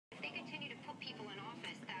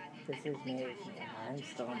This is me. I'm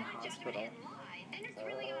still in the hospital.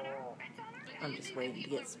 I'm just waiting to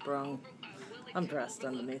get sprung. I'm dressed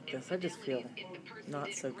underneath this. I just feel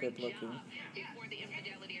not so good looking.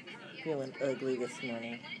 Feeling ugly this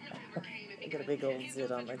morning. I got a big old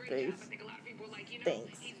zit on my face.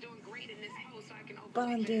 Thanks. But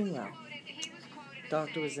I'm doing well.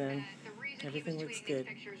 Doctor was in. Everything looks good.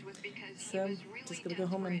 So I'm just going to go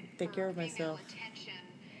home and take care of myself.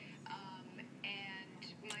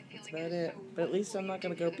 That's about it. But at least I'm not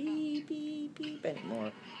going to go beep, beep, beep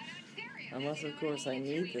anymore. Unless, of course, I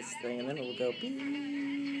need this thing, and then it will go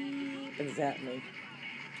beep and zap me.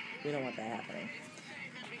 We don't want that happening.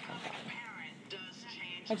 I'm fine.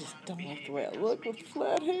 I just don't like the way I look with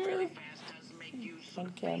flat hair.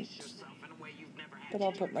 Unkempt. But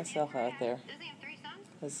I'll put myself out there.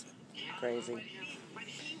 That's crazy.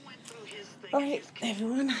 Alright,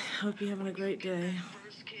 everyone. Hope you're having a great day.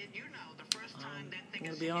 I'm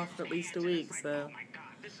going to be off for at least a week, so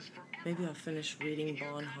maybe I'll finish reading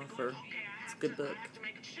Bonhoeffer. It's a good book.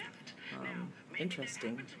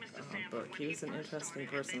 Interesting book. He was an interesting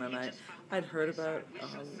person, and I'd heard about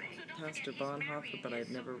Pastor Bonhoeffer, but I'd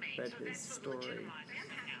never read his story.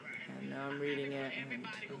 And now I'm reading it, and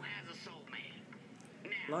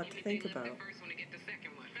a lot to think about. A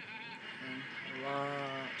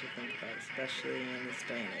lot to think about, especially in this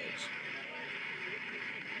day and age.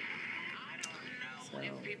 So,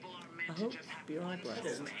 I hope you're all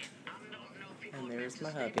blessed. And there's my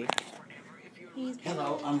hubby.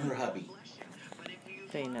 Hello, I'm her hubby.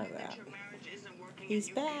 They know that. He's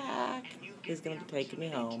back. He's going to be taking me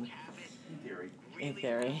home. In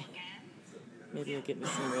theory. Maybe he'll get me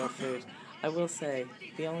some real food. I will say,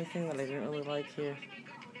 the only thing that I didn't really like here,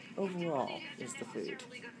 overall, is the food.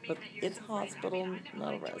 But it's a hospital,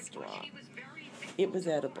 not a restaurant. It was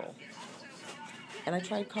edible. And I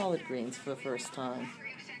tried collard greens for the first time.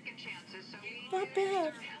 Not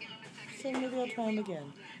bad. So maybe I'll try them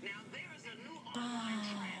again. Bye.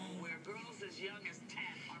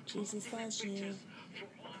 Jesus loves you.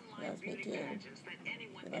 Loves me too.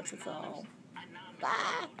 He loves us all.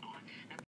 Bye.